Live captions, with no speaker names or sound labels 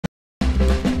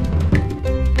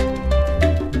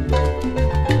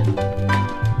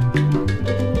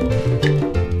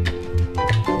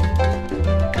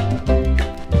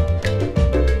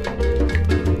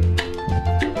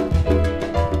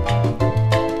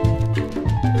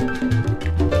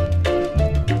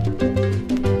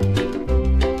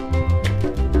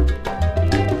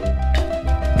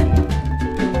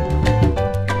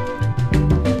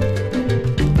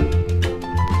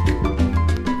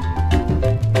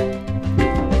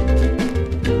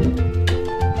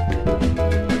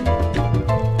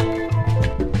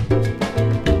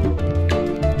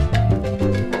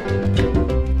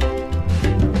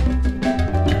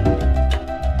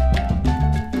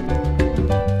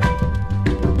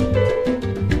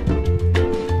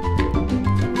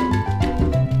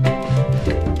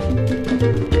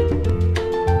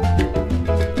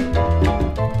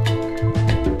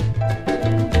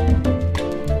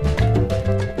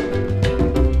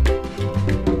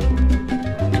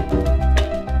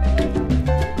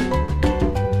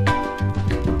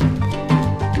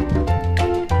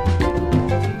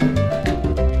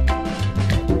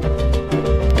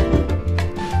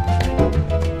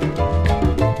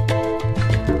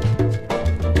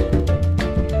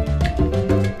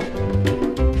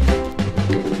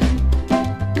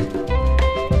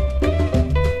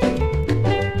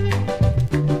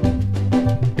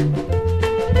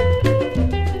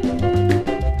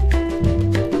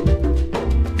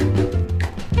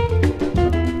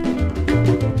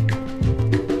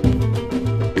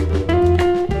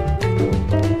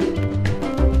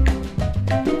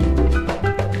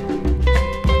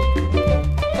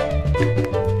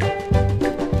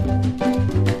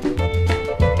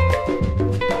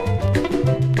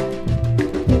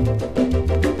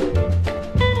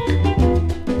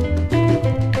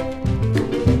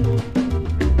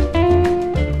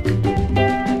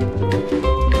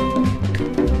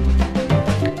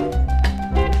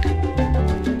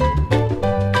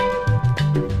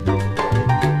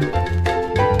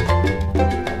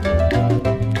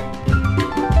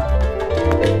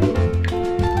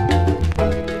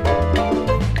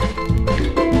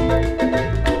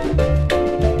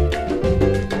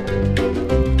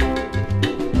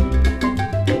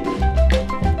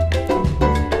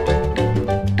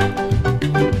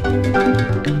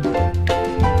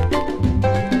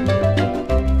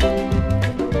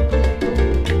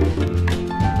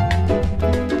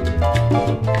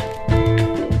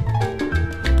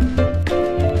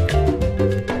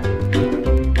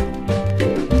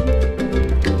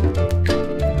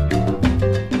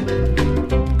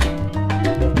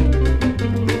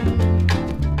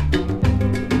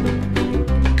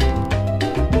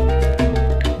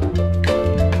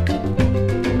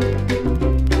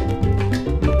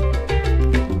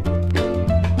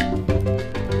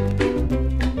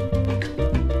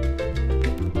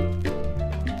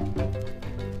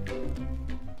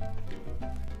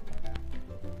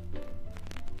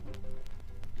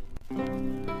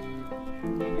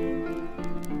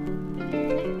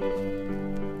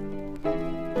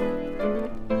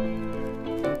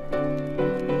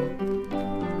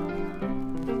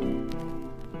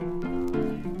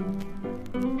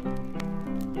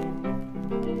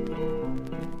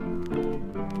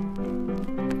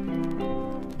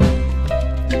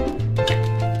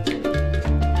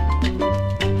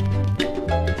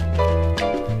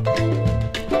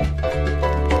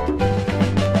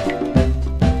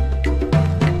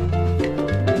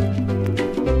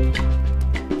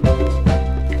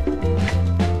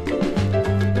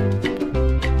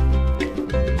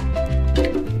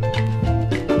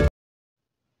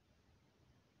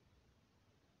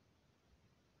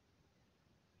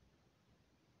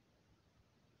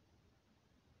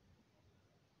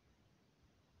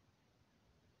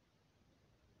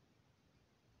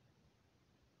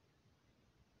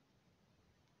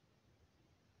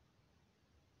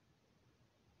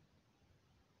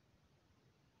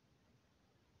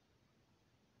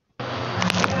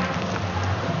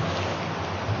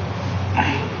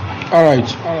All right.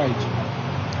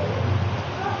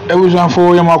 It was on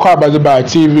for you, my car by the bar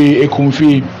TV, a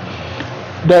comfy.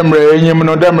 Demre, you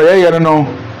know, Demre, you know.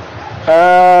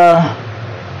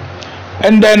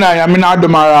 And then I am in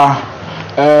Adamara,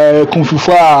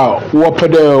 Kumfufa,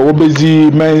 Wapade,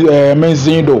 Obezi,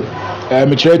 Menzindo,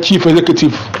 Chief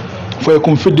Executive for a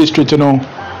Kumfi district, you know.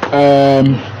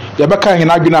 Yabaka in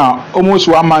Agina, almost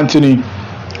 1 month in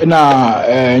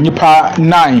Nipa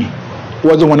 9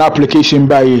 was one application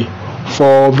by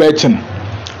for vetting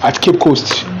at Cape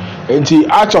Coast. And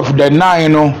out of the 9, you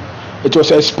know, it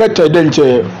was expected then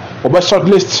to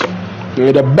shortlist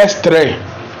the best 3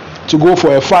 to go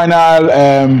for a final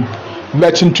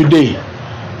vetting today.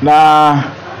 na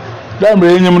dem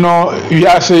re nyim no wi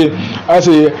ase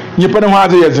nyipa no ho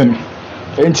ade yezen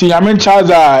enti nyame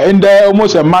charge in there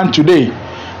almost a month today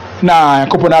na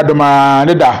couple na adoma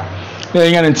ne da na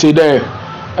yen nti there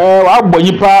wa agbo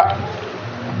nyipa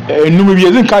enum wi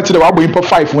yezin ka tire wa agbo nyipa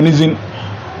 5 won izin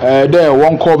there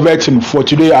one call vetting for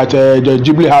today at the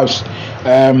Jubilee House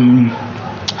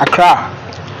Accra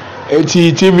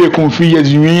eti TV konfi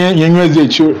yenwe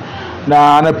zechu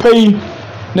na pay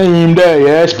na yim there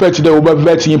you expect there over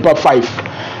vetting nyipa 5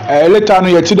 later no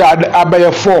yeti da abaye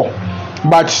 4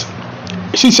 but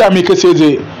sisi amike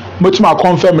say motuma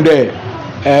confirm there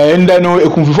and then no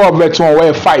ekunfi for vetting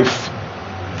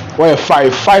where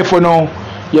 5 no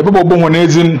ye bebo bo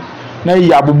honezin na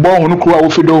ya bobbo hono kru a wo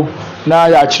fido na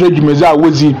ya kire dwumezi a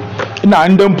wozi na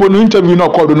ndempo no interview no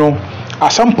kodo no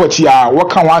asampoti a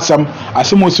waka wasam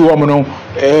asemosi wo mo no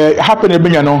happen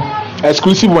ebenya no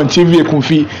exclusive on TV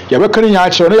ekunfi ya bekare nya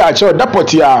akire no ya akire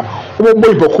dapoti a obobbo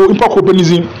impako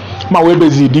penizin ma we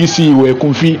bezi DC we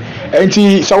ekunfi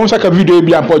enti sawunsa ka video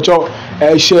bi ampocho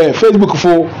share Facebook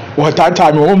for what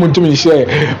time we want to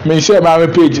share my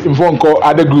page infonko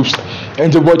other groups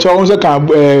enti bocho sawunsa ka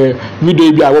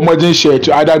video bi a we modern share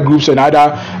to other groups and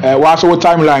other waso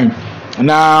timeline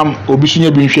na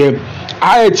obisunye bi nhwe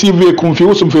TV ekunfi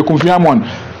wo somfe ekunfi amon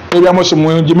ebi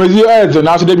amosom jimezi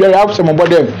na so de bi ya some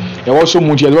bodem e wo so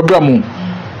mu je be bra mu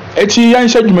eti yan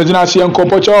sha jimezi na se en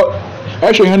kompocho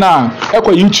ehwe na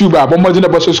ekwa YouTube a bomodin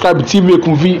na subscribe TV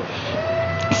ekunfi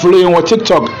follow on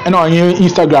TikTok and on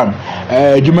Instagram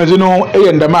jumazino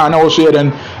eyendama na wo so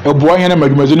yeden eboa yen na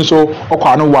jumazino so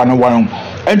okwa no wano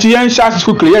enti yen shots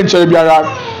quickly yen chere biara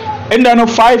and then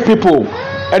 5 people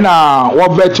and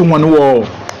what vetting one wo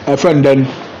friend then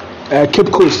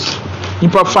Cape Coast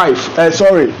Ipa 5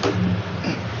 sorry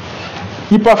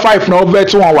Ipa 5 no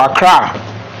vetting one wa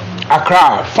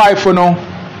Accra 5 no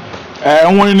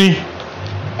won ni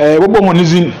bobo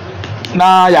honizin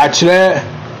na ya kire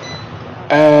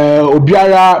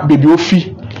obiara bebi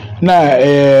ofi na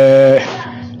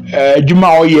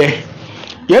juma oye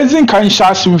yezin kan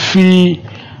shasu fi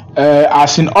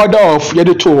as in order of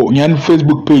yedeto nyan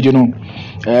Facebook page no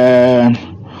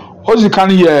ozi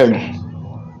kan ye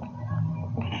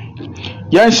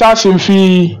yan shasu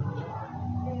fi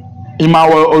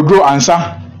imawo odro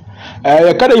ansa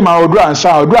kada imawo odro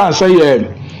ansa ye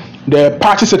the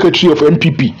party secretary of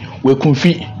MPP we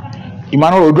kunfi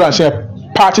Emmanuel odro ansa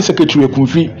party secretary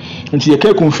ekunfi nti ye ka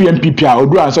ekunfi MPP a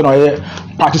odu ansa na ye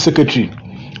party secretary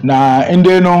na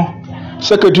ende no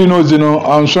secretary no zino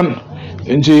onson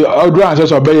nti odu ansa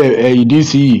so be ye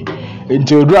DC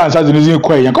nti odu ansa zino zin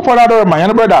kwai yan kopo da ma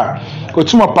yan brother ko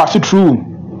tuma pass through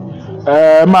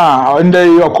ma ende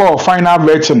your call final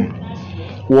vetting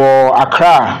wo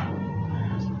Accra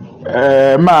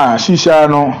ma shisha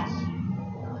no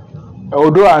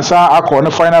odu ansa akọ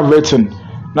no final vetting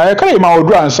na ye kare ma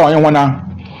odu ansa onye hona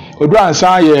odu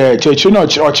ansa ye cheche no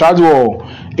o charge wo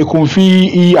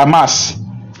ekunfi amas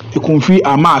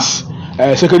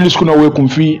secondary school no we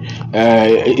ekunfi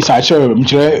isache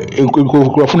mchire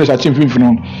ekunfi isache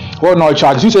mfimfino wo no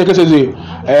charge so ye say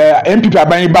MPP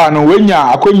aban ba no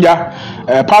wenya akonya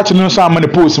party no sam man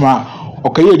post ma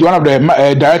okaye one of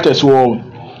the directors wo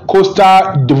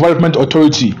Coastal Development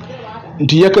Authority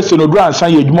nti yekese no odu ansa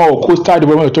ye adwuma wo Coastal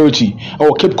Development Authority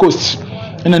or Cape Coast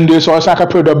and then there's also a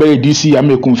period of DC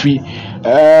Amekunfi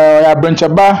ya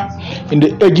branchaba in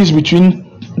the ages between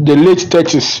the late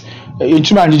 30s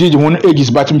into my one ages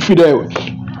but in there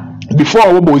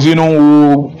before we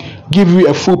will give you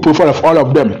a full profile of all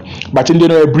of them but in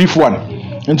a brief one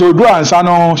and to do answer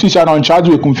no she's on charge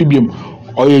with Confibium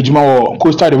or Ejuma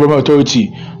Coastal Development Authority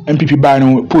MPP by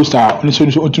no poster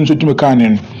so to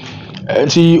mechanic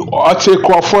and see Otse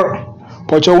Crawford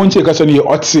Pocho won't take us any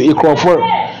Otse Crawford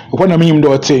upon a meme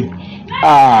dote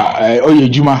oye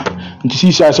juma nti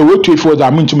sisi so wait for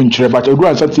that mintu minchire but odu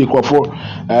ansa take for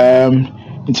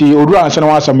nti odu ansa na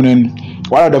wasamnen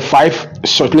one of the 5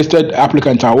 shortlisted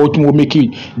applicants are what will make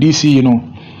it DC you know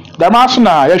that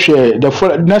masuna yehwe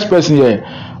the next person here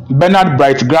Bernard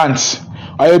Bright Grant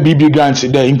or BB Grant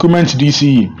the increment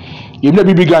DC you know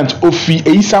BB Grant ofi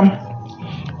eisam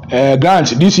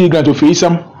Grant DC Grant ofi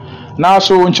eisam now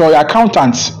so your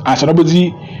accountants as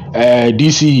nobody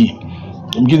DC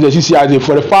give the CCI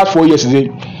for the past 4 years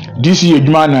DC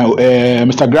Edman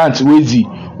Mr. Grant Wezi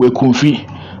we kunfi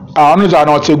onos are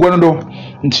not segundo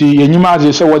nti enyima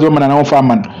ze se wodo man na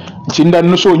farman nti nda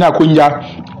no so nya konja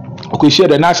okoshia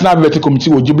the National Vetting Committee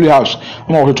with Jubilee House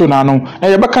ma woto na no na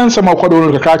ye baka nsem akwado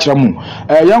no kakra kira mu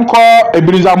yanko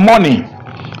Ebenezer Money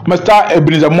Mr.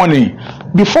 Ebenezer Money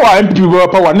before MPP were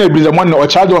power na ebinze money or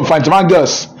charge on Fantima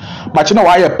girls but now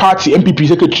why party MPP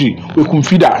secretary we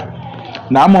confida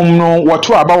na amom no what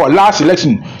about last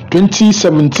election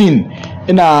 2017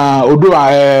 in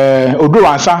odo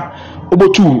ansa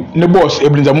obotu ne boss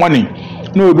ebinze money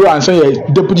no odo ansa ye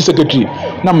deputy secretary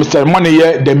na Mr Money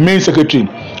ye the main secretary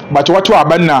but what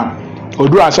about na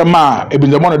odo ansa ma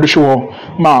ebinze money do show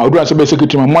ma odo ansa be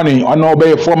secretary Money ono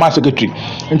be former secretary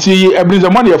nti ebinze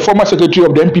Money former secretary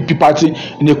of the MPP party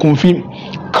in the Kumfi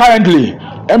currently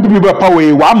MPP be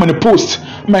power wa am post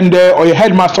man there or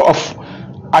headmaster of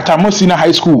Atamusina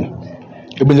High School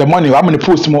ebinze Money wa am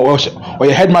post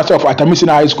or headmaster of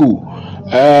Atamusina High School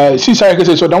since I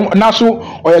say so now so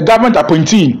or government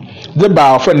appointee the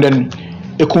by friend then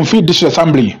a Kumfi district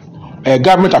assembly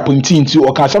government appointee to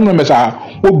or assembly members are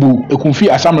obu a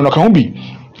Kumfi assembly no kan bi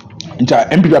nta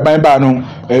MPP aban ba no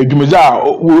dwumeza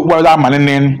wo da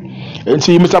manenen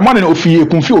nti Mr Money ofi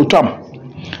Kumfi otam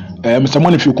Mr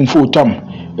Money fi Kumfi otam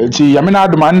nti yamena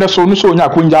adoma nde so no so nya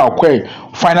akonja okwe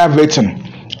final vetting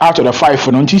out of the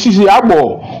 5 no nti sisi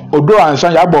abo odo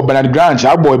ansan ya abo Bernard Grant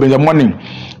ya abo Mr Money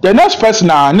the next person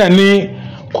na any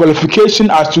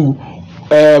qualification as to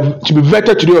be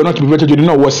vetted today or not to be vetted today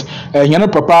no was yana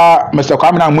papa Mr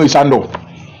Kwame Sando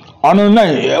ono na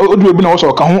odu ebi na wo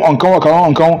so ka ho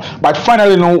onkan but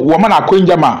finally no woman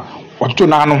akonja ma wato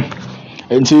na no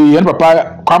enti yana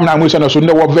papa Kwame Sando so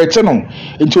ne wo vet no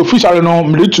enti officially no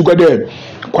me to go there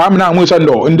Kwame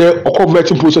Sando in the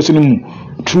vetting process no mu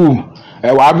true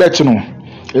wa vet no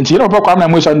enti yana papa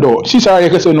Kwame Sando sisa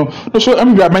yekese no so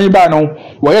MPP aban ba no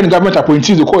wo yan government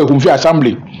appointees the call Kumfi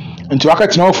assembly enti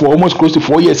wakati now for almost close to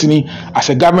 4 years ni as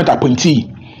a government appointee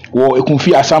wo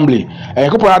Kumfi assembly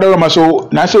ko pona do ma so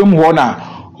na se mu ho na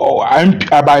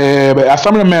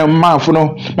assembly member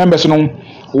no members no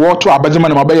wo to abazema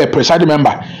na mabaye presiding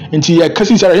member enti ye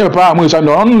kasi sare ye papa Amu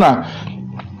Sando on na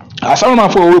assembly man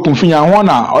for wo Kumfi nya ho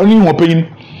na oni ho panyin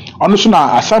ono so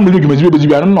na assembly dwumezi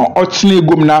be no otine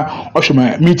egom na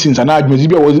ohwema meetings na dwumezi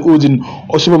be ozin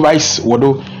o supervise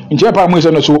wodo nti papa Amu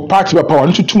Sando so party be power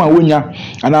no tutuma wonya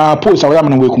ana post awya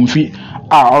man we Kumfi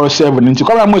or 7 nti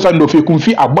Kwame Amu Sando fi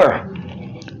Kumfi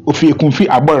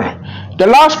Agbor the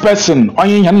last person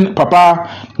onye yan papa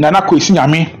Nana Kwesi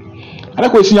Nyame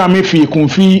fi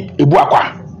Kumfi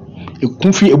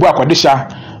Ebuakwa desha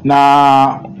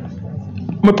na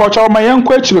me pocha ma yan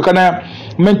kwa chibe kana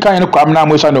men kan yan Kwame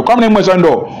Amu Sando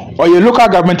or local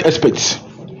government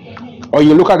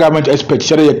expert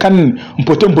shere ye kan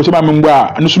mpotem ma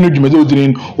mgba anu sunu dwumeze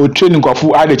odinin o training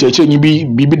kwafu ade cheche nyi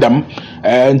bi dam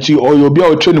nti oyo bia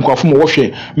o training kwafu mo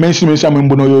wohwe mensi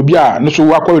amembo no oyo bia no so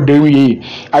wakọ dewi ye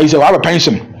ai se wa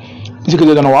pension nti ke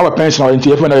na wa pension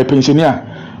nti efe na pensioner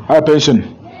wa pension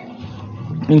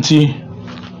nti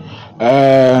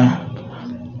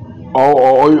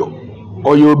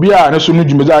oyo bia no sunu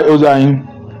dwumeze ozan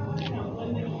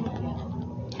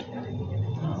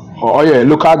or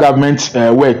local government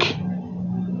work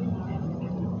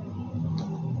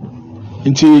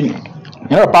inti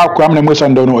yana pa Kwame Amu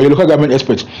Sando no local government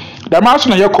expert the man so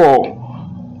na call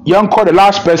the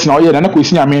last person or Nana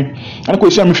Kwesi Nyame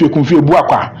fi Kumfi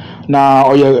Ebuakwa na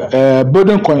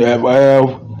building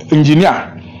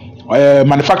engineer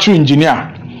manufacturing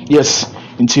engineer yes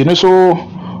inti no so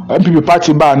MPP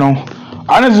party ba no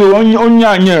anazo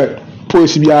onya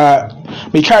post bia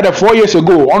me tried 4 years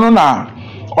ago ono na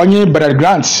onye Bernard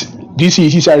Grant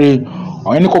Dce sare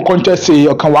onye ko contest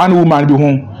o kan one woman bi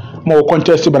ho mo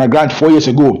contest Bernard Grant 4 years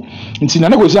ago nti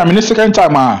Nana Kwesi Nyame second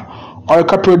time o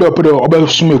ka pedo oba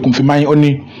sumo Kumfi man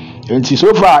oni nti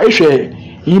so far ehwe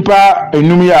impa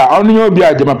enum ya onye obi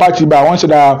a Jama party ba won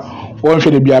seda won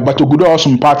hwe de bia batogudo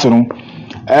osum party no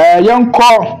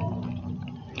yanko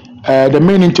the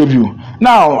main interview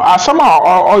now asama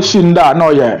o shinda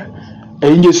no ye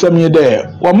enje sami de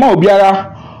wo ma obiara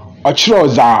ochiro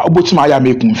za obotima ya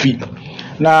me Kumfi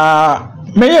na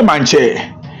meye manche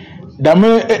da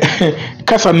me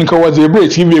kasa nka waze ebe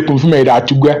TV Kumfi me da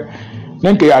atugwa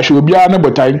nanka ya hwe obiara na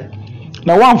botai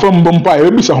na wan from bompa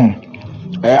e bisa ho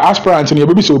aspirant ne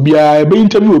ebisa obiara ebe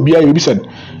interview obiara ebisa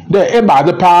de e ba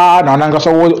de pa na nanka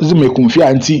so wo zime Kumfi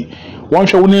anti won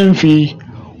hwe wona mfi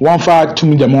won fa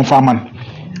tumi de mon fa man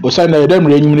o sai na dem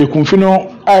re nyum ne Kumfi no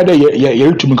ai de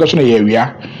ye tumi ka so na ye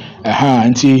wia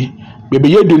anti bebe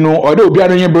yedu no ode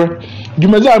obiara nyebre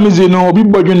dwumeza amizi no obi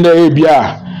bodwun da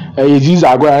ebia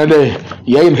yeziza agora na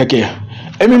ye yin keke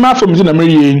emi ma fam zi na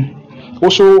meriye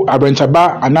woso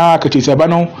abrentaba ana katisaba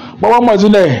no ba wa mazi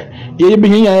na ye bi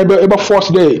nya ebe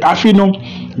force dey afi no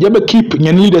ye be keep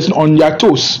nyen leaders on their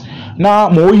toes na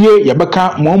mo ye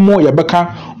yebeka mo yebeka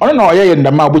ono na oye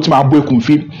ndama obutima abo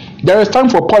Kumfi there is time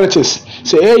for politics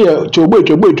say eh chobo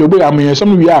am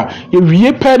some we are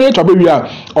ye pere to be a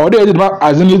or dey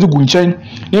as in you gunchen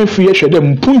na fi ye hwede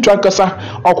mpuntu akasa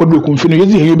akodo kumfi no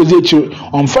yezi he beze echi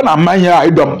onfa na manya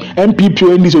idom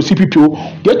MPPO ndi so CPPO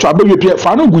ye to abewe pie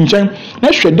fa no gunchen na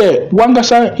hwede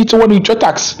wangasa ite woni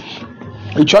tax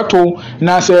ichato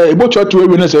na se ebo chato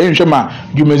ewe na se enhwe ma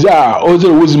dwumezi a oze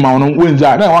wozima no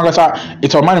wenza na wangasa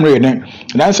ite man mre ne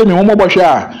na se me mo bohwe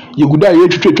a yeguda ye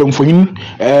twetwa mfonyin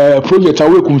project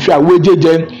awe kumfi a we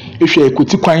jeje ehwe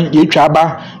ekoti kwan ye twa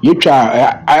aba ye twa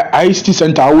ICT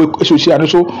center awe associate no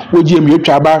so we je me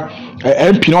twa aba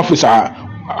MP officer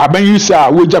abanyisa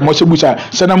we ja mo sebusa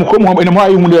sanam ko mo ene mo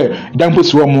ayi hu de dan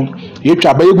posi wo mo ye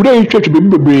twa aba yeguda ye twetwa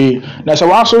bebre na se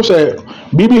wa so se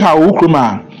bibi ha wo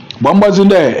kroma bombazi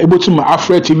nde ebotum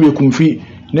Accra TV kumfi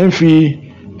na mfi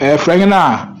franya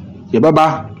na ye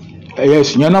baba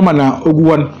yes nyana mana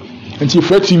oguwan nti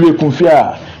Accra TV kumfi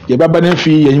a ye baba na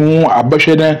mfi yenwu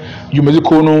abahwe na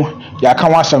dwumaziko no ya ka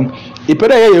wasam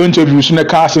ipere ye interview so na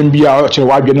ka asem bia o kire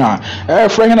wadwe na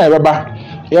franya na ye baba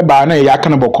ye ba na ya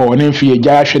kana boko na mfi ye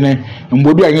gya ahwe ne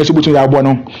mbobi anya so butu ya abo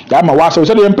no ya ma wasa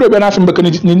so de mpre be na asem beka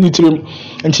ni tirim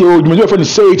nti o dwumaziko for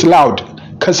say it loud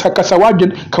kasa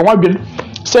wadwe kan wadwe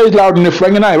say it loud in the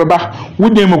front na baba we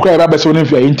dem cry baba so no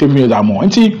fear interview that more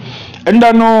nti and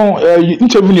no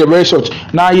interview very short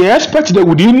now you expect that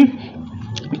within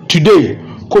today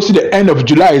close to the end of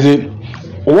July is it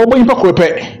obo impa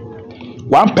kope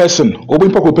one person obo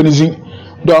impa kope nizin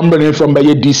the umbrella from by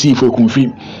DC for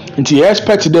kumfi nti you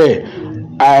expect there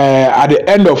at the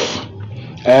end of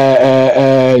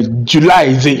July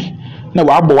is it na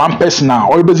wa abo one person na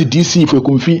or be DC for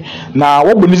kumfi na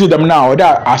wo bonizi dem na or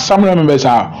that assembly members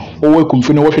are wo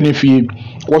kumfi no wo hwe ne fi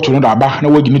wo to no da ba na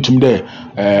wo gini tum de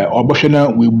obohwe na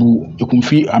we bu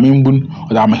ekumfi amembun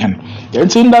o da amhen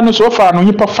enti nda no so far no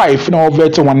nyipa 5 na over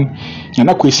 1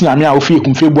 na kwesi ame a wo fi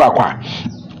ekumfi bu akwa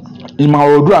ima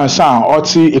odu ansa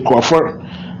oti ekrofor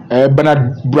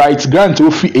Bernard Bright Grant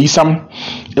wo fi eisam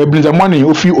eblinza money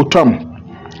wo fi otom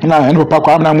na ene papa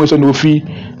kwa amna mo so no fi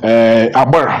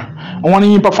abor one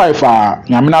in 5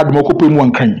 nyame na adom okopo mu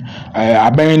ankran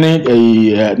aban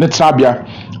ne trabia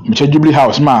meche Jubilee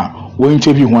House ma we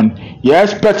interview one you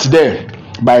expect there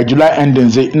by July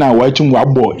ending na wa chim wa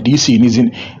bo DC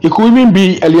nizin it could even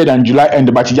be earlier than July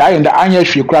end but ya end anya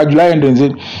hwe kra July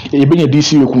ending e benye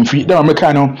DC we kumfi dem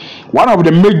America no one of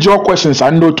the major questions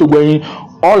and no to going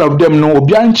all of them no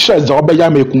obian chess the obeya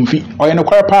me kumfi oye ne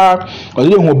kwara pa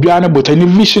oye hu obian but any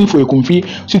vision for kumfi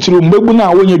sitiru mbegu na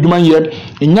wonye dwuma ye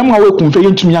enyam we kumfi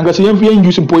yentumi yanga se yemfi yen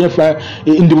use mpo ye fa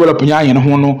in develop nya yen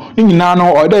ho no nyina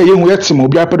no oda ye hu yetim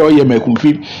obian pa da oye me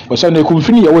kumfi osa na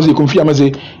kumfi ni ye wozi kumfi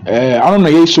amaze anu na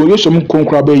yeso m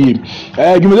konkra ba yi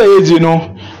dwuma ye zi no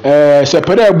se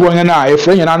pere ebu nya na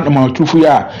efre nya na ma tufu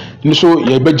ya nso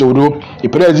ye bejewdo e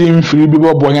pere zi mfiri bi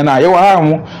bo nya na ye wa ha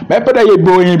ho me pere ye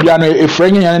bo nya bia no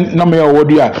efre number ya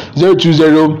wodu ya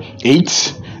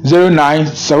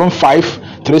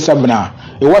 0208097537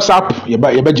 e WhatsApp ye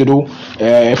bejedo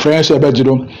friends ye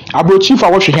bejedo abro chief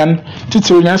awo hwehan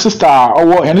titiri nyan sister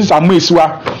owo yan sister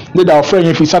amoesiwa ne da friend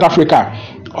ye fi South Africa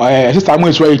sister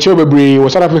amoesiwa e chewe bebre wo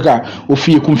South Africa o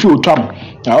fi kumfi otwam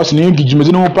o se ne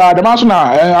gijimezi no pa da ma so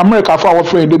na America fa awo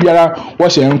friend do biara wo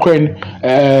se enkwen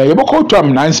ye boko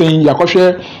otwam na nsen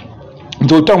yakohwe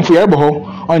nto tam fu ye bo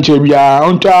onche bia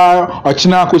onta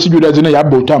ochina kosijuda zina ya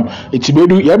botam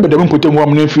etibedu ya bedem potem wa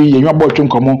mnefi yenwa botwe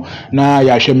nkomo na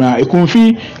ya hwema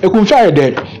ekumfi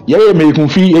ayede ya ye me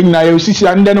ekumfi enyina ya osisi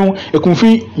ande no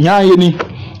ekumfi nya ye ni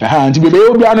nti bebe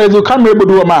obi ana ezo camera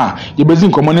bodu ma ye bezi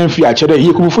nkomo na mfi a kire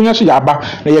ye kumfu nya so ya ba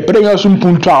na ye pere nya so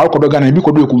mpuntu a okodoga na bi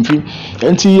kodo ekumfi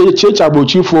nti ye checha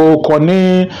bochifo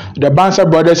kone the Bansa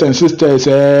brothers and sisters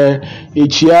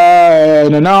echia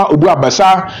na obu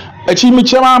abasa echi mi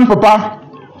chema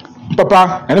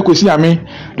papa ene kwesi ame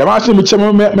da ma se mi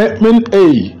chema men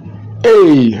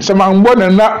sama ngbo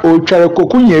na otware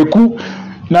kokunyeku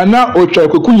na otware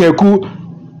kokunyeku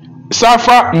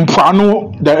safa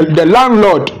mfano the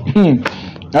landlord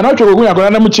na otware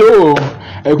kokunyeku na mu che o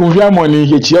ekunfia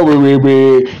money ye chia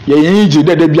wewe ye yinji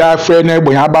de bia frɛ na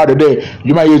egbo ya ba de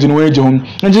dwuma ye zinu weje ho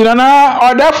nji na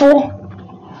odafo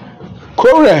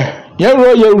kore ye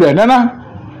ro na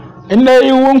enne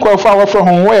iwu nkɔfa wo frɛ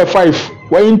ho wo ye 5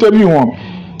 wo interview ho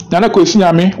na kwesi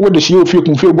nyame wo de hye ofie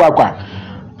kumfie gu akwa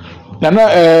na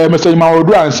message ma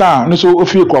odu ansa no so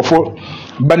ofie krɔfo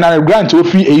Bernard Grant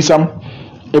ofie eisam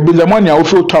ebizamoni a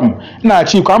ofie tom na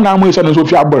chi kwam na amoisa no so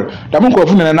ofie abor da mo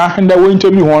krɔfo na nda wo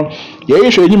interview ho ye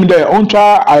hwe enyim de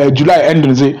ontwa July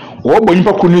ending ze wo bo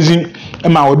nyipa kunizi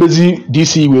ma obezi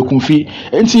DC we kumfi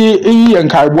enti yi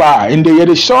enkarbo a in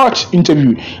the short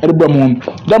interview edebamo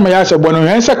dama ya se bono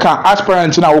yense ka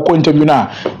aspirant na wo interview na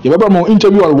ye beba mo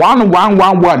interview on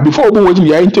 1111 before obo wodi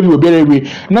ya interview obirewe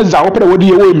na za wo pede wodi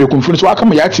ye we me kumfi so aka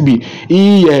ma ya tibi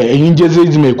yi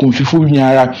ehinjeze me kumfi fu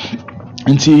nyara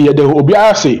nti ye de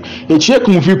obiara se echie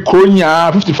kumfi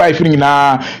kronya 55 ni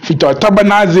na fito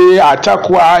tabanaze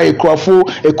atakwa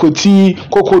ekrofo ekoti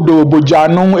kokodo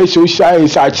bojanu esosha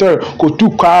esacher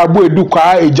kotukwa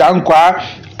boedukwa ejankwa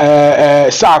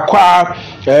sakwa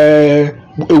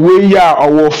eweya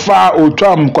owofa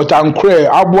otwam kotankre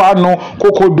aboano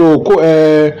kokodo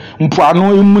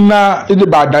mpuano imuna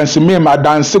edeba dance mem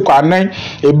adanse kwanan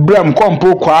ebrem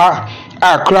kompo kwa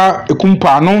Accra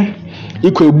ekumpano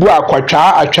iko ebu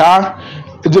akwatwa atwa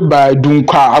edeba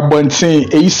dunkwa abonten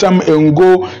eisam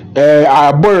engo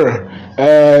abor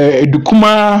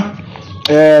edukuma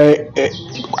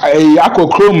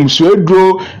akokrom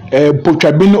suedro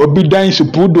potwabin obidan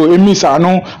supudo emisa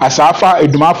no asafa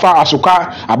edumafa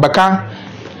asuka abaka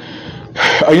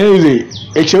oyeze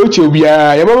echeuche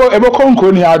bia ebo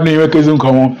konko ni adno yekezi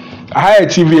nkomo Higher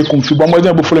TV kumfi bo mo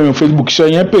bo follow me Facebook share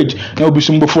your page na obi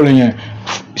sum bo follow yen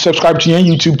subscribe to your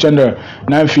YouTube channel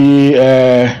na fi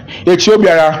echio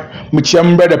biara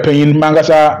muchiam brother payin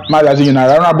mangasa magazine na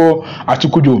ranabo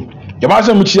atukudo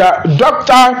yamasa muchia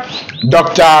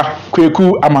Dr.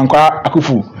 Kweku Amankwa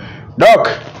Akufu doc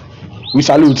we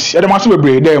salute ya demaso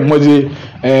bebre there moze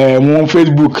mo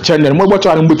Facebook channel mo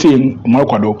boto anu bote mo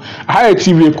kwado Higher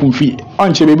TV kumfi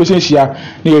onche be besensia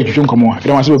na ye twetwe nkomo ya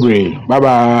demaso bebre bye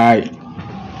bye.